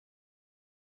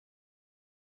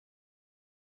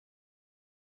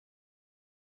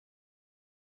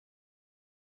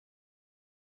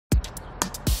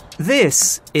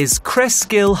This is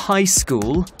Cresskill High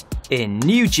School in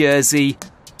New Jersey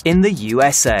in the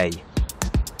USA.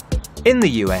 In the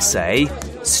USA,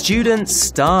 students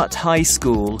start high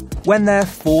school when they're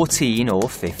 14 or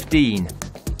 15,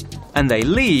 and they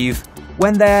leave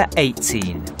when they're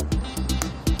 18.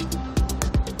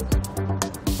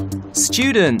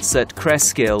 Students at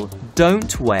Cresskill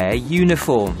don't wear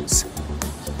uniforms.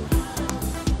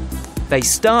 They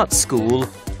start school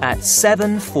at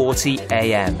 7:40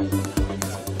 a.m.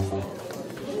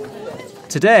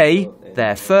 Today,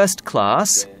 their first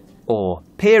class, or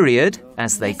period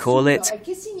as they call it,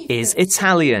 is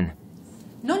Italian.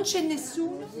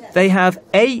 They have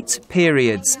 8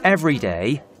 periods every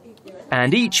day,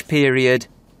 and each period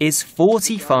is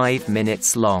 45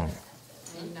 minutes long.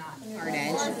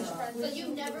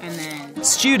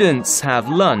 Students have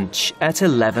lunch at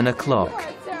 11 o'clock.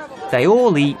 They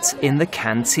all eat in the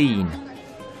canteen.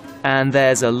 And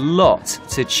there's a lot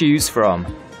to choose from.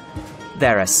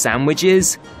 There are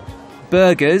sandwiches,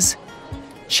 burgers,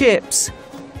 chips,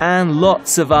 and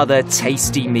lots of other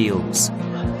tasty meals.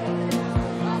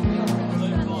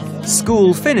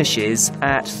 School finishes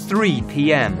at 3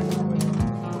 p.m.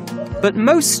 But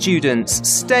most students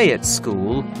stay at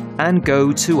school and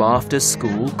go to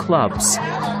after-school clubs.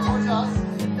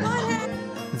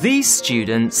 These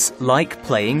students like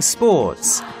playing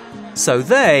sports, so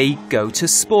they go to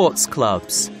sports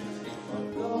clubs.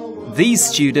 These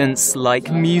students like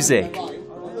music,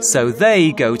 so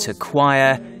they go to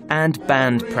choir and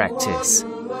band practice.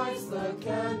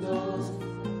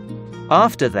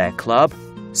 After their club,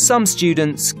 some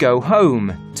students go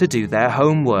home to do their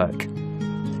homework.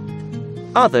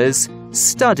 Others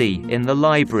study in the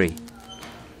library.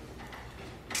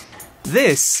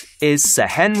 This is Sir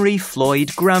Henry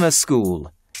Floyd Grammar School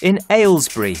in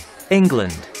Aylesbury,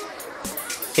 England.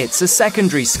 It's a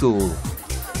secondary school.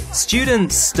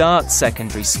 Students start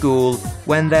secondary school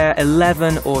when they're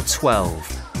 11 or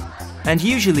 12 and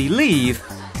usually leave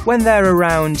when they're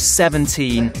around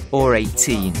 17 or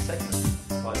 18.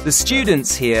 The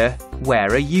students here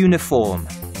wear a uniform.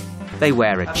 They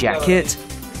wear a jacket,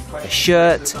 a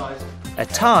shirt, a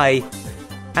tie,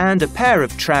 and a pair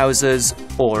of trousers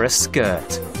or a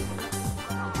skirt.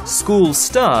 School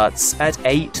starts at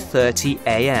 8:30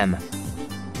 a.m.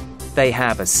 They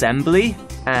have assembly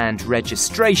and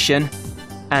registration,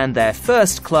 and their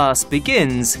first class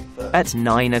begins at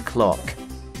 9 o'clock.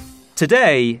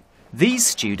 Today, these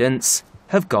students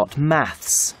have got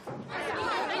maths.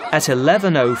 At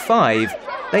 11:05,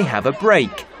 they have a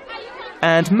break,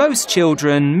 and most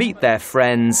children meet their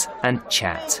friends and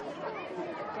chat.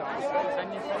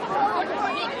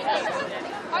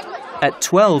 At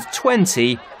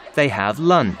 12:20, they have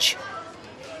lunch.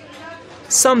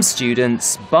 Some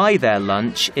students buy their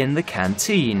lunch in the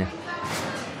canteen.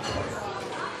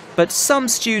 But some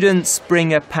students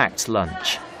bring a packed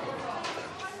lunch.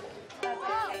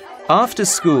 After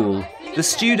school, the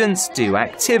students do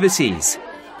activities,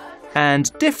 and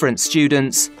different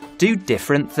students do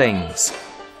different things.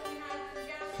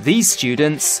 These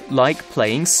students like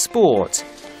playing sport,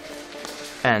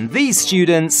 and these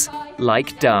students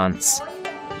like dance.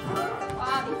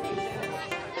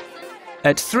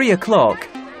 At 3 o'clock,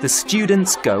 the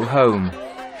students go home.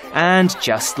 And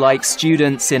just like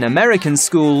students in American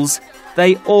schools,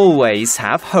 they always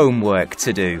have homework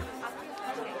to do.